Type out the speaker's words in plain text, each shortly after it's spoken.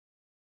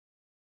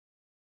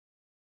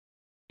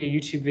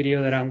YouTube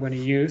video that I'm going to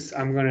use.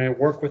 I'm going to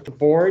work with the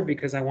board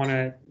because I want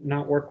to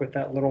not work with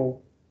that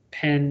little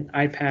pen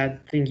iPad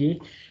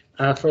thingy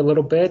for a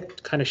little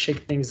bit, kind of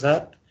shake things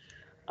up.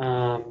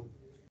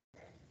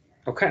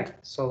 Okay,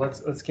 so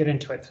let's get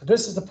into it. So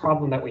this is the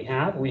problem that we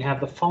have. We have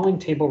the following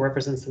table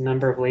represents the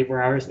number of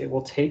labor hours it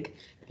will take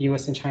the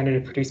US and China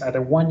to produce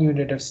either 1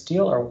 unit of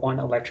steel or 1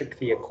 electric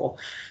vehicle.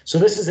 So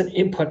this is an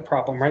input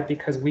problem, right?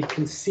 Because we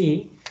can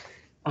see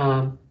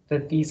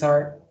that these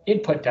are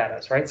input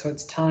data, right? So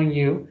it's telling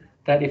you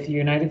that if the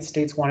United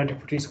States wanted to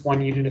produce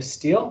 1 unit of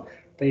steel,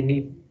 they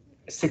need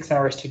 6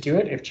 hours to do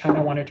it. If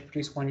China wanted to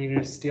produce 1 unit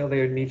of steel,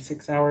 they would need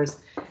 6 hours.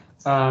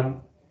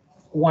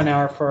 1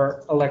 hour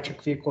for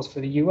electric vehicles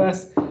for the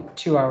US,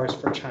 2 hours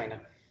for China.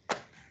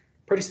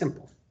 Pretty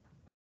simple.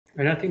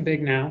 Right? Nothing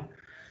big now,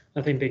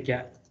 nothing big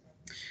yet.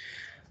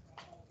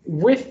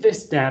 With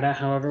this data,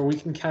 however, we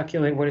can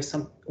calculate what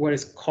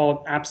is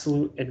called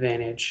absolute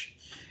advantage.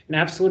 An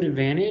absolute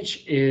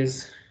advantage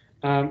is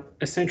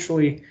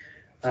essentially,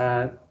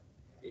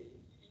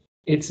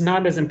 it's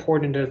not as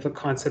important of a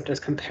concept as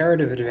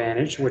comparative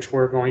advantage, which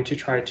we're going to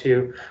try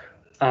to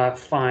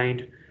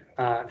find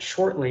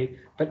shortly,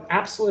 but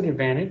absolute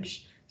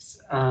advantage,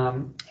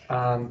 a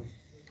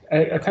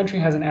country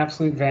has an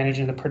absolute advantage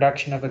in the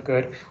production of a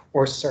good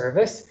or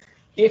service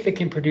if it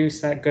can produce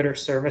that good or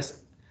service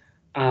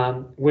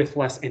with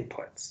less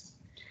inputs.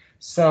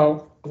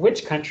 So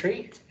which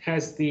country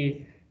has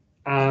the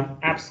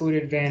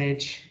absolute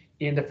advantage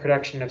in the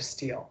production of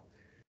steel?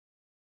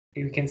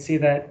 You can see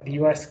that the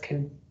US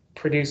can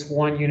produce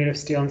 1 unit of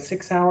steel in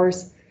 6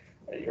 hours,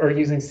 or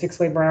using 6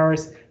 labor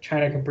hours.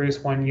 China can produce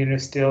 1 unit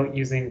of steel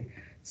using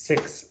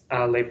 6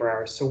 labor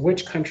hours. So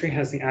which country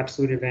has the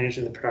absolute advantage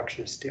in the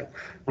production of steel?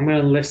 I'm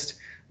going to list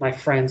my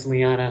friends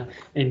Liana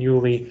and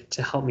Yuli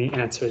to help me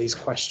answer these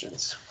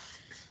questions.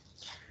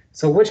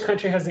 So which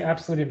country has the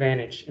absolute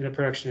advantage in the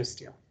production of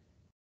steel?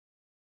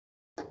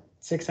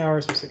 6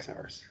 hours or 6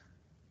 hours?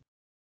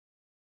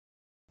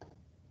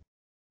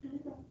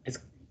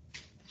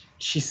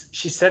 She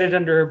said it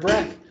under her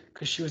breath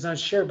because she was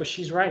unsure, but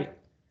she's right.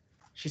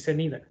 She said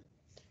neither.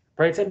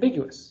 Right? It's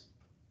ambiguous.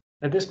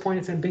 At this point,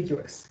 it's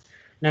ambiguous.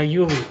 Now,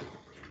 Yuli,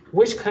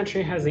 which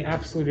country has the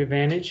absolute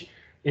advantage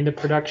in the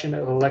production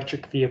of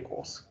electric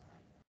vehicles?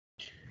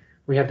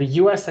 We have the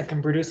US that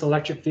can produce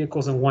electric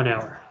vehicles in 1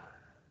 hour.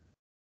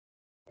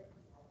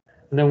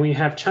 And then we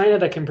have China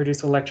that can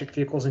produce electric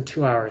vehicles in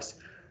 2 hours.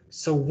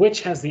 So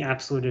which has the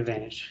absolute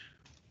advantage?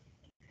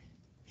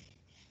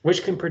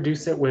 Which can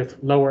produce it with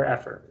lower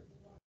effort?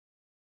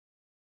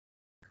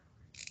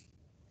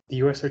 The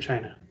US or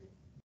China?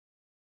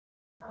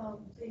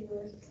 The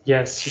US.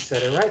 Yes, she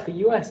said it right.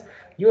 The US.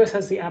 US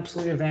has the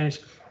absolute advantage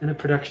in the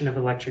production of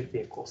electric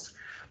vehicles.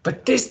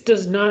 But this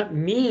does not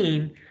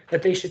mean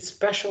that they should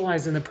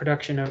specialize in the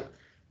production of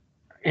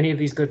any of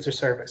these goods or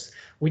service.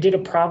 We did a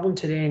problem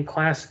today in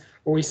class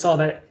where we saw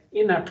that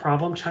in that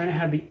problem, China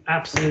had the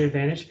absolute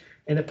advantage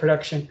in the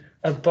production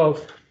of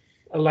both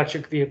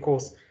electric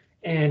vehicles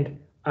and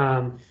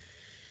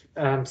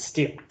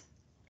steel.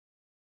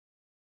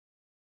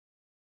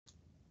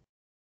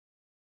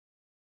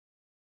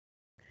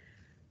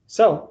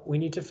 So we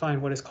need to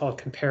find what is called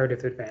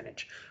comparative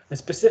advantage. And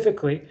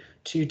specifically,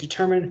 to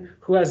determine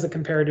who has the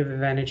comparative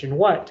advantage in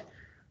what,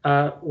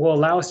 will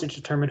allow us to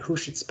determine who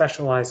should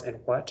specialize in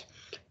what.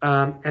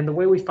 And the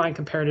way we find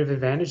comparative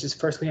advantage is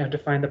first we have to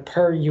find the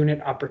per unit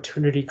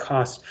opportunity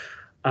cost,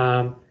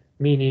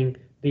 meaning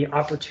the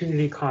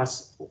opportunity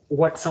cost,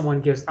 what someone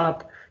gives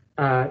up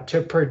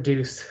to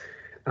produce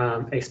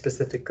a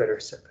specific good or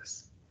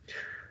service.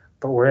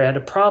 But we're at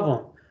a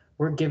problem.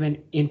 We're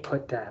given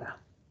input data.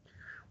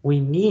 We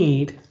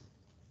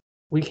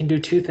can do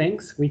 2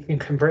 things. We can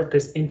convert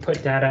this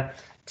input data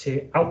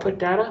to output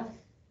data,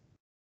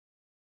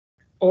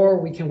 or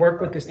we can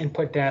work with this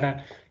input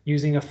data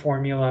using a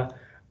formula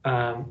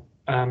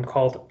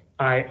called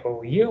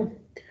I.O.U.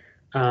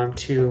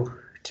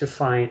 To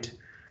find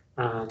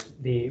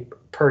the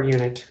per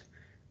unit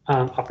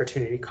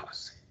opportunity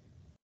costs.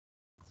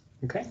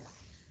 Okay.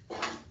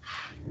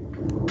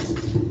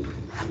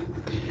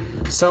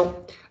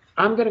 So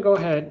I'm going to go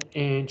ahead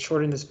and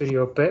shorten this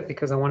video a bit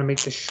because I want to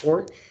make this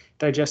short,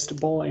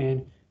 digestible,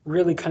 and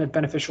really kind of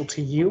beneficial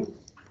to you.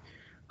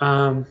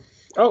 Oh,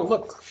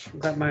 look, I've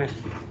got my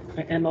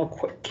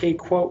MLK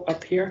quote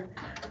up here.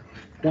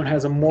 One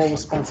has a moral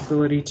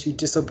responsibility to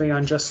disobey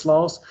unjust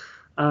laws.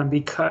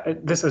 Because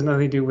this has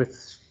nothing to do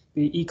with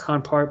the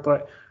econ part,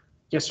 but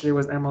yesterday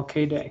was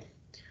MLK Day.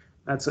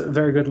 That's a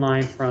very good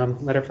line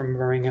from Letter from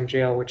Birmingham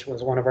Jail, which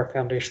was one of our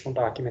foundational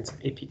documents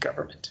in AP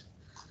Government.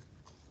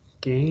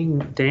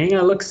 Dang,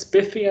 I look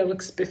spiffy, I've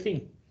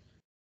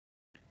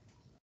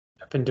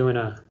been doing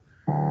a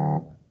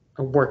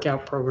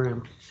workout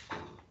program.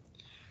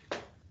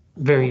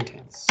 Very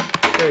intense.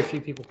 Very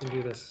few people can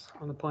do this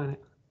on the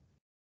planet.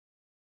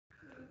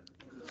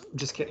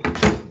 Just kidding.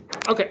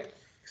 Okay,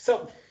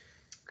 so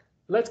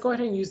let's go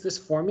ahead and use this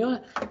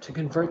formula to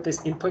convert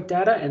this input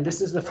data, and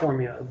this is the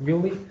formula.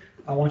 Really,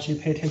 I want you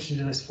to pay attention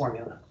to this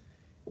formula.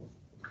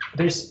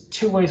 there's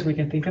two ways we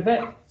can think of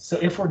it. So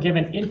if we're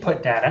given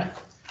input data,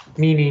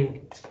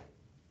 meaning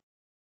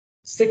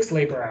 6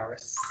 labor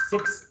hours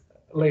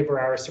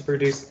to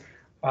produce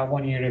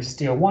 1 unit of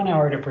steel, 1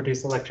 hour to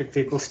produce electric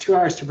vehicles, 2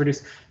 hours to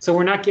produce. So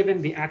we're not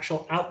given the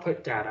actual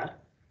output data,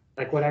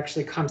 like what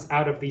actually comes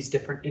out of these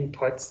different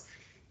inputs,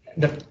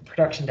 the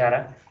production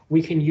data.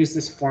 We can use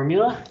this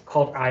formula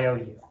called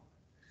I.O.U.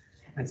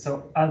 And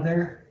so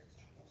other,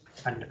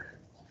 under.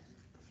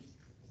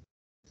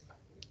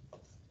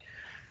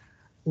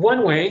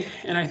 One way,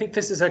 and I think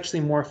this is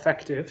actually more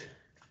effective,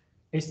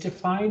 is to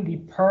find the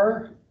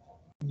per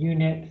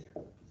unit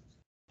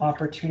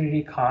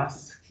opportunity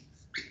cost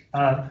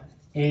of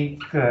a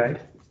good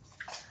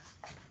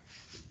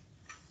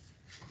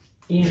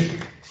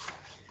in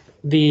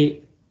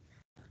the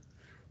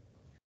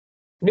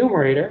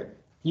numerator.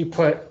 You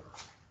put,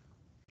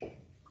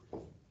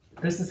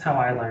 this is how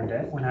I learned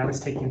it when I was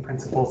taking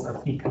principles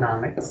of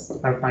economics,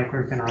 of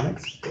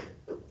microeconomics.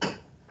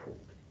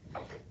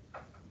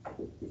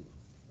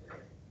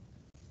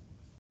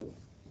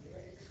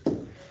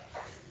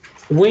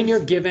 When you're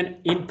given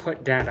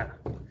input data,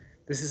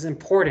 this is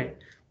important.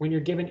 When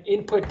you're given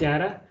input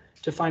data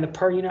to find the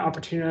per unit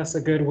opportunity cost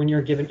of good, when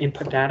you're given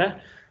input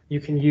data, you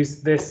can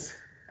use this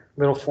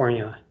little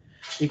formula.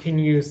 You can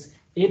use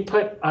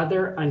input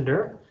other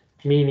under,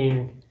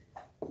 meaning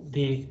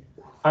the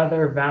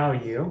other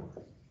value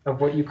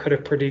of what you could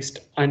have produced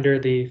under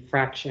the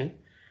fraction,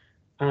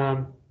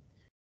 and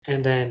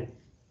then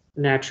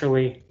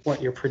naturally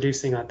what you're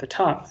producing at the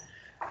top,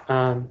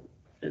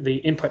 the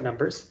input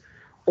numbers.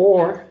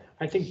 Or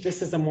I think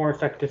this is a more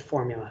effective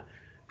formula.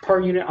 Per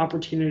unit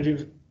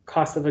opportunity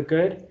cost of a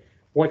good,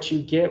 what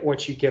you get,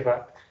 what you give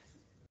up.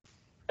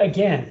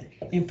 Again,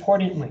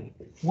 importantly,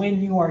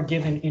 when you are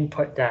given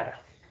input data.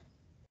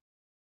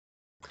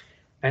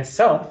 And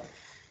so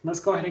let's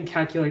go ahead and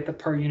calculate the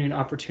per unit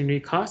opportunity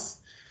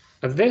cost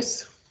of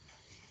this.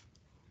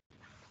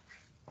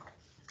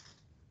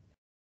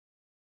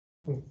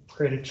 We'll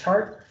create a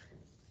chart.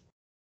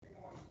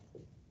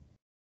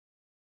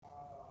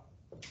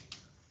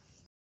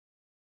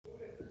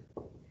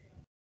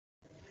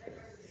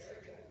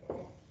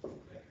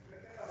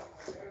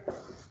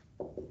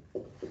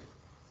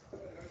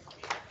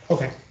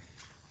 Okay.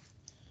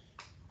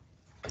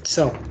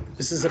 So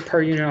this is a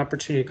per unit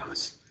opportunity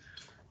cost.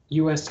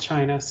 US,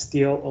 China,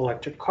 steel,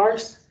 electric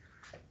cars.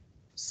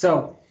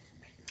 So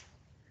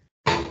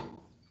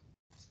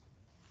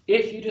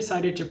if you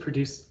decided to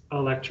produce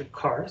electric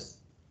cars,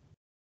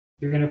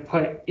 you're going to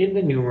put in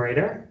the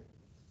numerator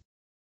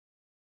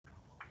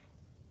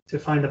to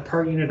find the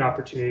per unit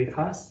opportunity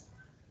cost,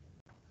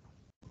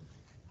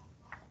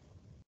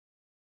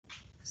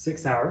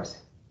 6 hours.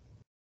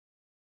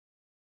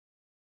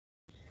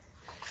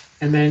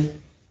 And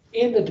then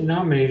in the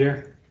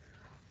denominator,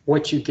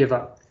 what you give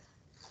up.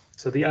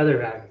 So the other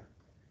value,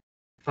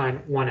 find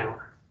 1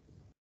 hour.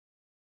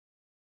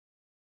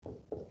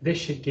 This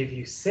should give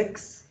you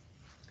 6.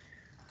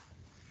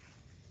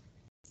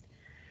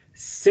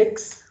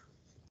 6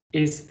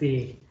 is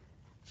the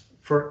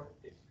per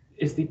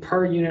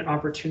unit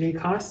opportunity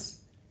cost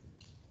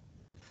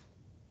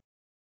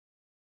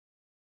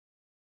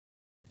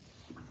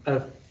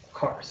of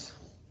cars.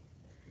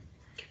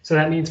 So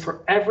that means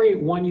for every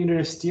 1 unit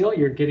of steel,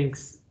 you're giving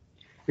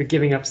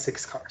up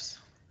 6 cars.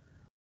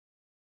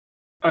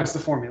 That's the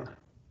formula.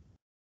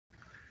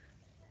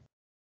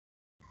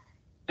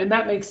 And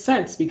that makes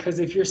sense because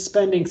if you're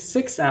spending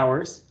 6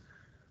 hours,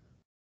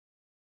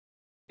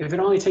 if it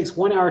only takes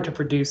 1 hour to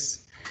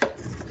produce,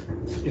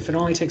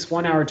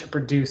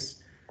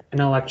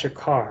 an electric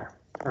car,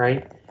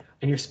 right?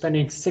 And you're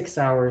spending 6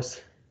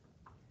 hours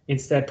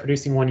instead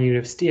producing 1 unit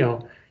of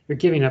steel, you're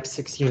giving up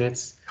 6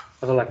 units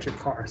of electric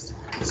cars.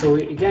 So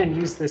we again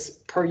use this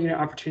per unit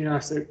opportunity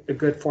cost, a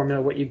good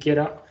formula, what you get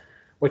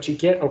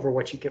over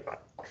what you give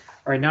up.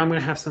 All right, now I'm going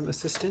to have some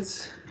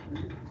assistance.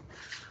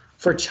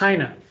 For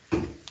China,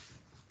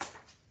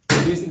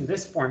 using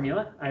this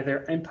formula,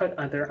 either input,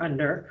 other,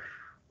 under,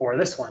 or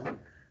this one,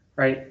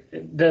 right?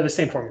 They're the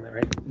same formula,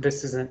 right?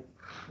 This isn't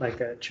like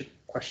a trick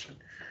question.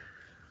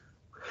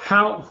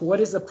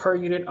 What is the per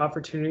unit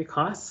opportunity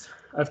cost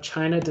of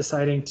China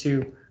deciding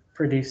to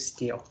produce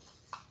steel?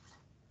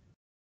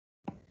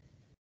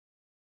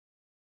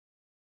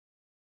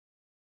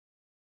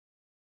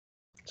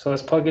 So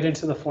let's plug it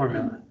into the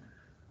formula.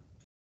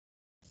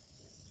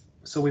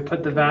 So we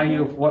put the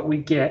value of what we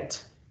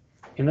get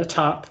in the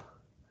top.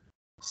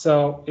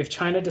 So if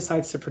China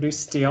decides to produce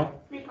steel,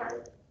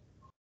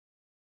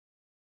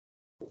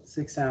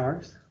 6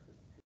 hours.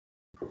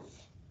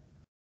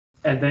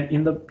 And then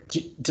in the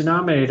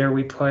denominator,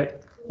 we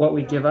put what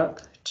we give up,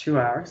 2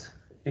 hours.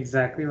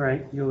 Exactly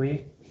right,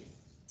 Yuli.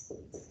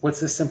 What's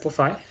this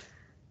simplify?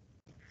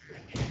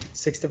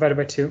 6 divided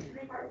by 2.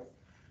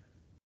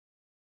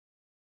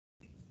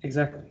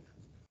 Exactly.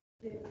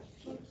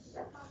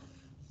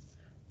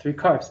 3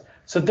 cars.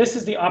 So this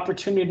is the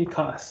opportunity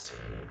cost,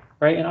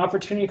 right? And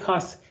opportunity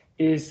cost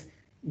is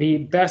the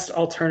best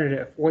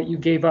alternative, what you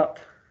gave up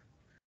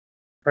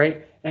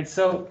right? And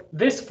so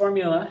this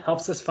formula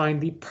helps us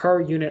find the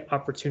per unit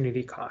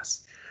opportunity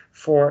cost.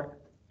 For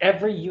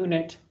every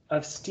unit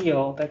of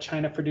steel that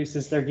China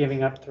produces, they're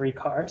giving up 3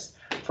 cars.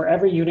 For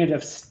every unit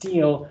of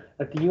steel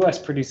that the US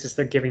produces,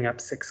 they're giving up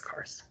 6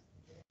 cars.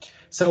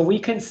 So we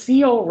can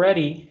see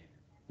already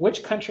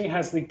which country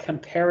has the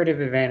comparative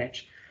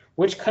advantage,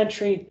 which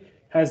country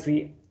has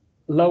the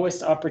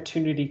lowest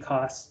opportunity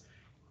cost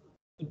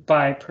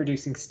by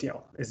producing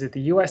steel. Is it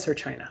the US or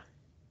China?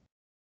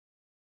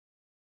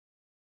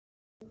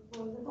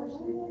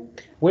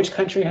 Which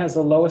country has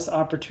the lowest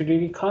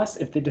opportunity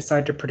cost if they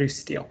decide to produce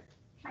steel?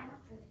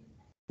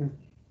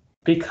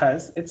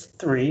 Because it's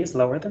 3 is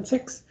lower than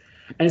 6.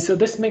 And so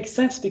this makes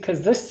sense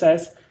because this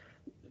says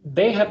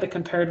they have the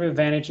comparative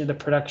advantage in the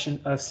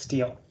production of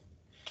steel.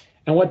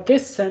 And what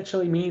this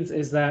essentially means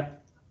is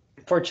that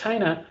for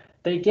China,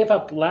 they give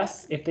up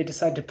less if they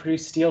decide to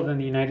produce steel than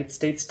the United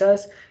States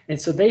does.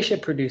 And so they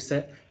should produce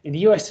it. And the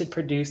US should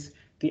produce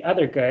the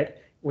other good,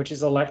 which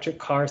is electric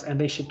cars, and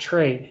they should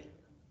trade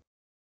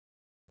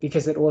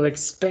because it will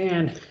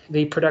expand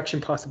the production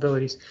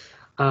possibilities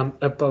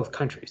of both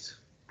countries.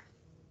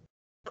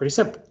 Pretty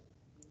simple.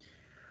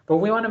 But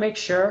we want to make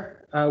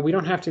sure we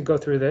don't have to go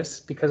through this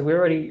because we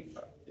already,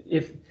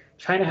 if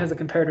China has a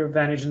comparative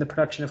advantage in the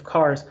production of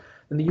cars,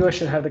 then the US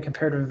should have the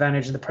comparative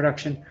advantage in the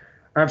production,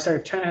 or I'm sorry,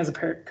 if China has a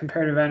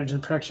comparative advantage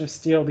in the production of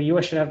steel, the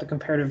US should have the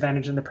comparative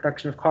advantage in the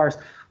production of cars.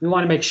 We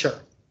want to make sure.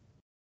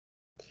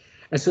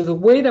 And so the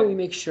way that we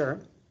make sure,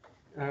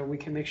 we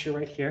can make sure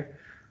right here,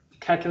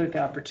 calculate the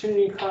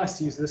opportunity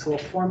cost, use this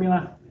little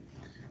formula.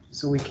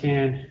 So we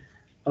can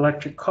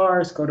electric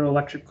cars, go to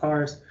electric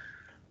cars.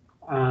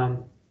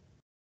 Don't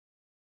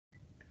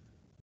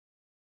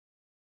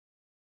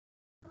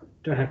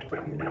have to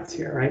put units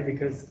here, right?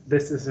 Because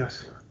this is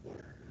just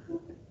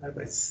divided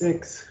by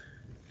 6.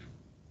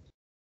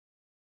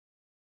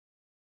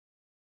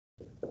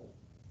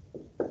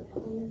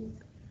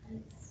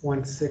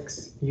 One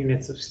 6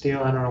 units of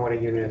steel. I don't know what a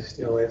unit of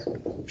steel is.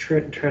 Try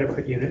to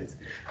put units.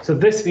 So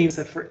this means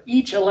that for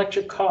each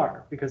electric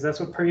car, because that's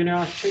what per unit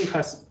opportunity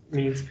cost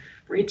means,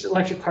 for each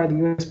electric car the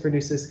US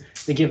produces,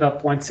 they give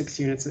up 1/6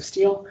 units of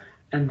steel.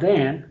 And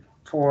then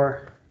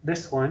for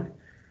this one,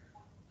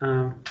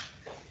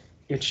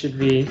 it should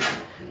be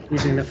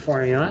using the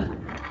formula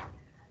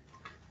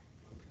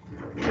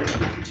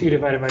 2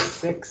 divided by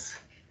 6,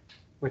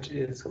 which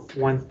is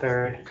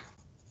 1/3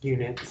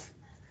 units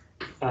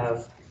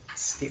of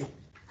steel.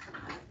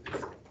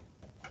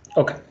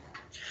 Okay,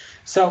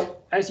 so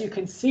as you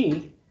can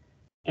see,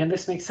 and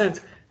this makes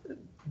sense,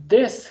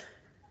 this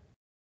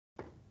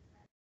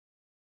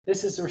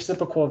is the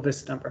reciprocal of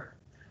this number.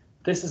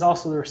 This is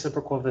also the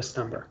reciprocal of this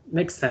number.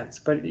 Makes sense,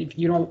 but if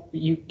you don't,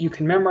 you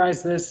can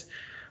memorize this,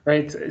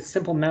 right? It's a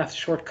simple math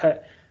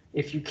shortcut.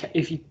 If you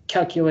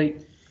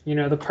calculate,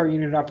 the per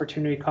unit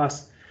opportunity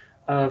cost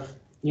of,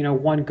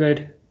 one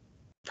good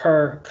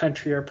per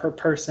country or per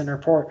person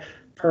or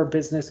per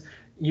business,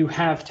 you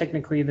have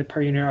technically the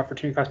per unit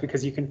opportunity cost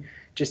because you can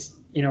just,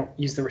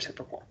 use the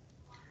reciprocal.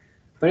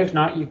 But if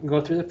not, you can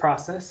go through the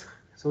process.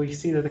 So we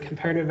see that the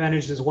comparative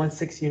advantage is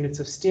 1/6 units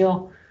of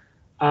steel.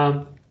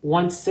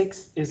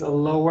 1/6 is a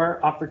lower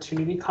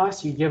opportunity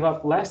cost. You give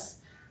up less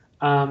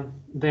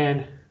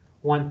than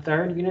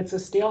 1/3 units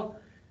of steel.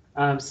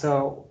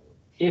 So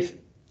if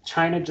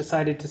China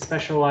decided to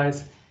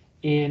specialize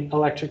in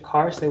electric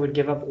cars, they would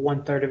give up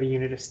 1/3 of a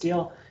unit of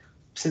steel.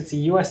 Since the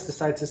US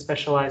decides to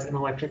specialize in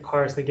electric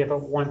cars, they give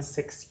up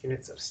 1/6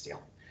 units of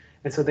steel.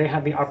 And so they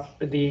have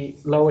the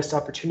lowest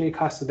opportunity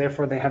cost, so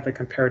therefore they have the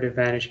comparative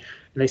advantage,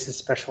 and they should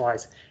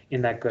specialize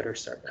in that good or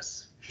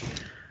service.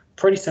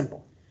 Pretty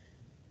simple.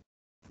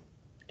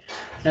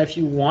 Now, if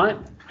you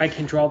want, I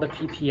can draw the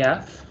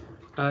PPF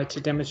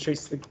to demonstrate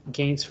the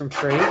gains from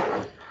trade.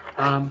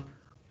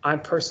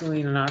 I'm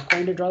personally not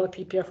going to draw the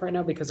PPF right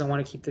now because I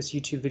want to keep this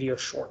YouTube video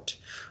short,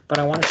 but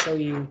I want to show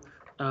you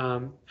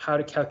how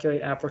to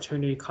calculate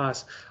opportunity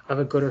cost of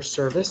a good or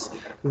service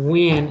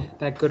when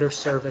that good or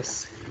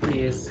service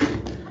is,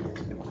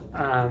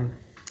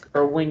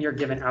 or when you're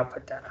given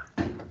output data.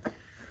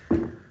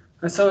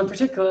 And so in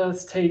particular,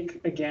 let's take,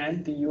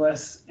 again, the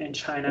US and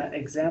China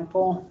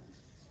example.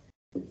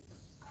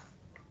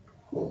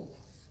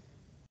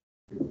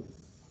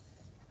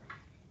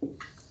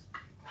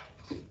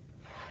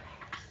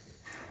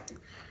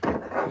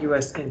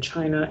 US and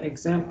China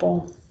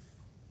example.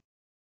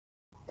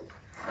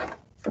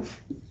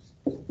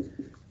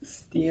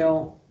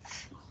 Steel.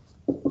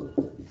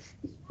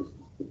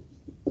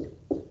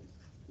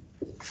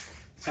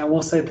 And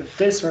we'll say that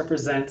this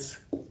represents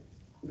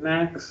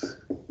max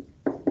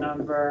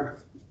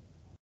number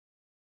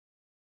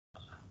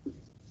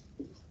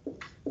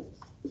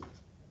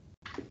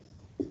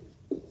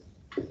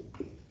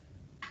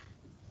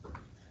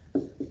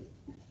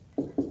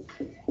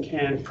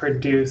can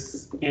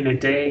produce in a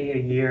day, a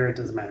year, it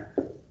doesn't matter.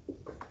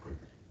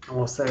 And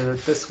we'll say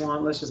that this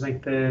one, let's just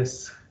make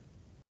this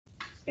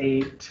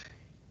 8.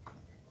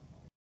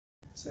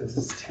 So this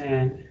is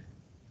 10.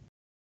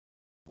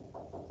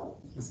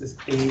 This is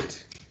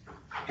 8.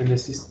 And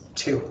this is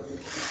 2.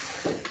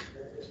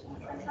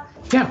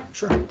 Yeah,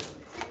 sure.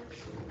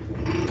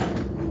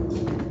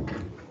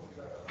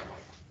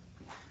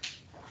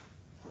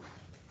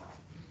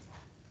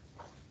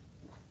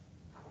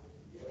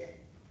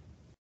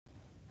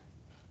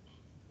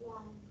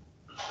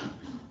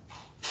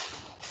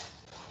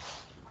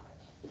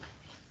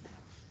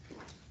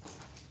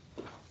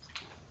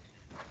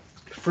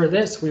 For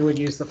this, we would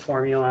use the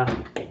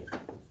formula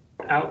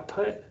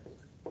output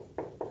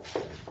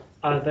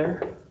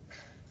other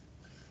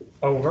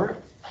over,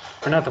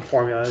 or not the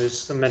formula, it's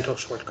just a mental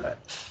shortcut.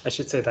 I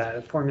should say that.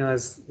 The formula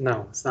is,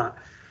 no, it's not.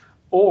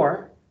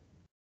 Or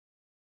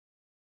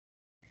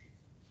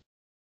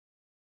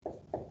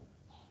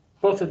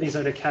both of these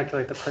are to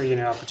calculate the per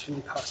unit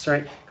opportunity cost,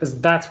 right? Because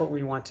that's what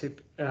we want to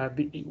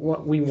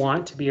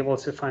be able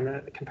to find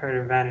the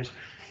comparative advantage.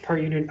 Per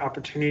unit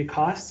opportunity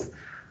cost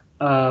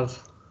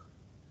of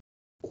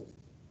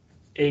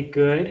a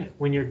good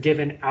when you're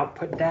given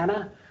output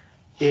data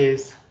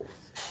is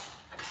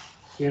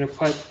you're going to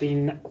put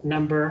the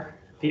number,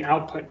 the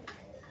output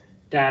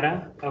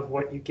data of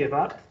what you give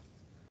up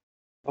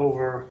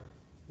over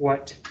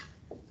what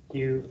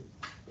you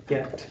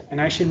get. And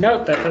I should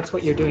note that that's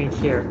what you're doing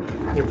here.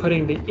 You're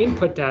putting the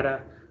input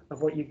data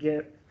of what you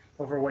get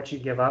over what you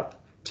give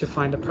up to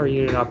find the per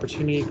unit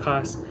opportunity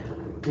cost.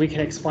 We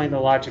can explain the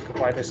logic of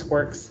why this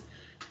works,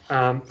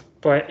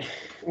 but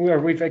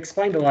we've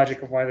explained the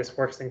logic of why this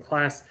works in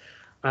class.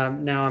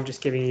 Now I'm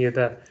just giving you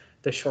the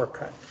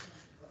shortcut.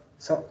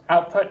 So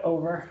output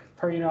over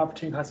per unit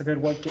opportunity cost of good,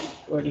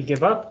 what you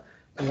give up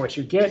and what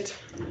you get.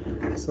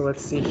 So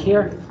let's see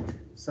here.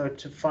 So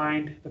to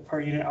find the per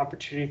unit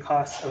opportunity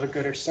cost of a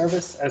good or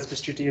service, as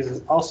Mr. Diaz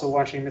is also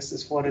watching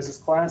Mrs. Flores'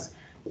 class,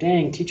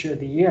 dang, teacher of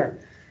the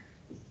year,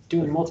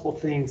 doing multiple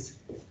things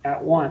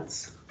at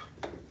once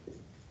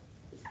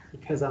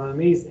because I'm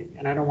amazing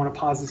and I don't want to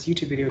pause this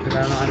YouTube video because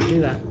I don't know how to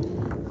do that.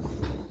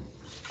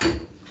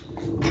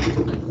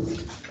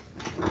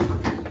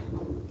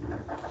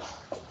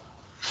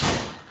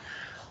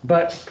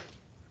 But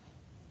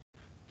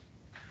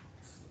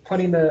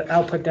putting the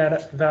output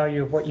data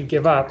value of what you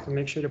give up, and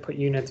make sure to put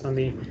units on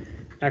the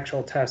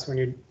actual test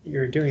when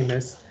you're doing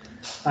this.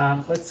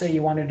 Let's say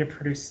you wanted to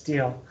produce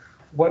steel.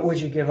 What would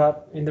you give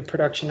up in the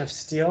production of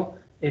steel?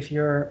 If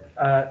you're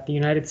the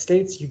United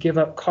States, you give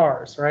up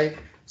cars, right?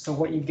 So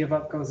what you give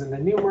up goes in the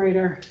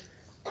numerator,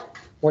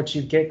 what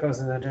you get goes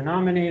in the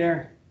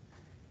denominator,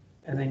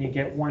 and then you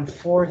get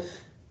 1/4,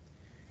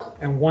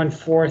 and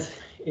 1/4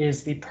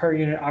 is the per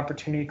unit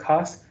opportunity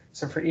cost.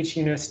 So for each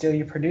unit of steel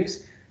you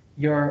produce,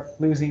 you're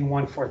losing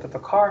 1/4 of a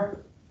car.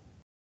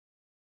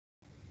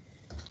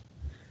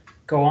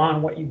 Go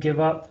on what you give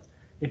up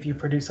if you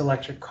produce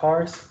electric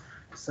cars.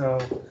 So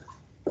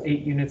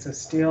 8 units of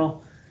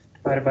steel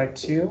divided by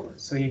 2.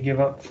 So you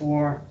give up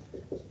 4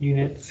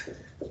 units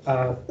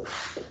of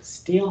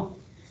steel.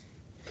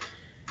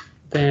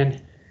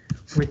 Then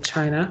with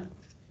China,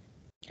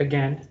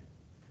 again,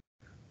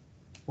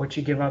 what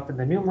you give up in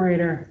the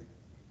numerator,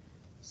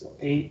 so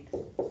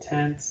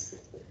 8/10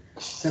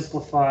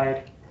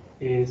 simplified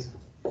is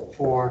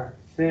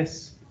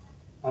 4/5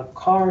 of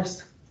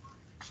cars.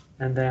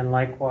 And then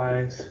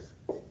likewise,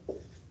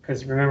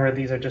 because remember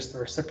these are just the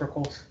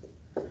reciprocals.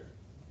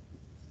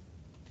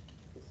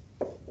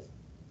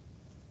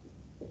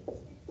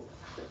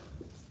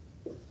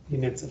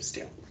 Units of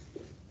steel,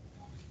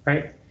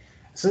 right?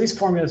 So these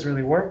formulas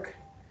really work,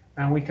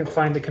 and we can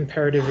find the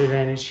comparative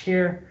advantage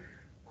here.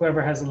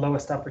 Whoever has the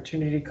lowest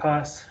opportunity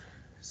cost,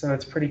 so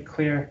it's pretty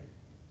clear.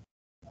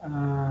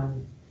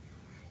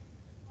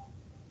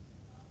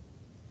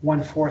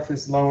 1/4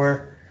 is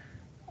lower,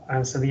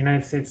 so the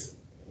United States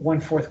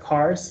 1/4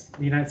 cars.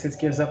 The United States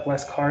gives up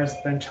less cars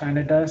than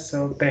China does,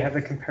 so they have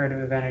the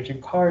comparative advantage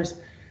in cars.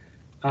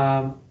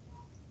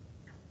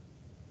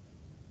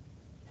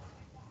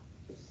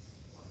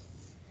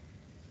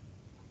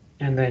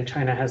 And then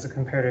China has a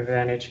comparative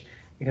advantage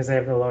because they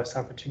have the lowest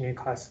opportunity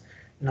cost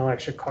in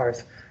electric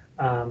cars.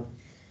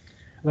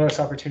 Lowest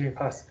opportunity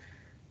cost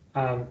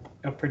of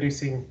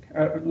producing,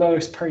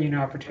 lowest per unit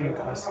opportunity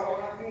cost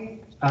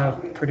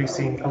of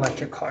producing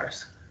electric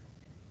cars.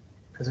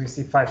 Because we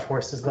see 5/4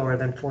 is lower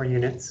than 4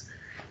 units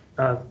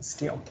of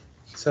steel.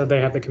 So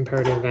they have the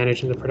comparative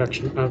advantage in the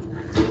production of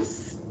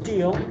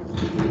steel,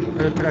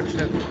 or the production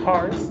of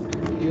cars.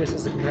 The US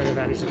has the comparative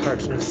advantage in the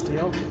production of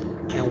steel.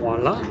 And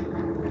voila,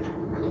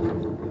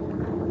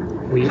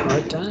 we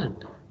are done.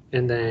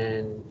 And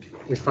then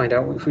we find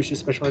out who should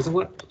specialize in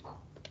what.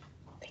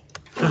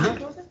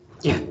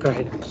 Yeah, go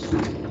ahead.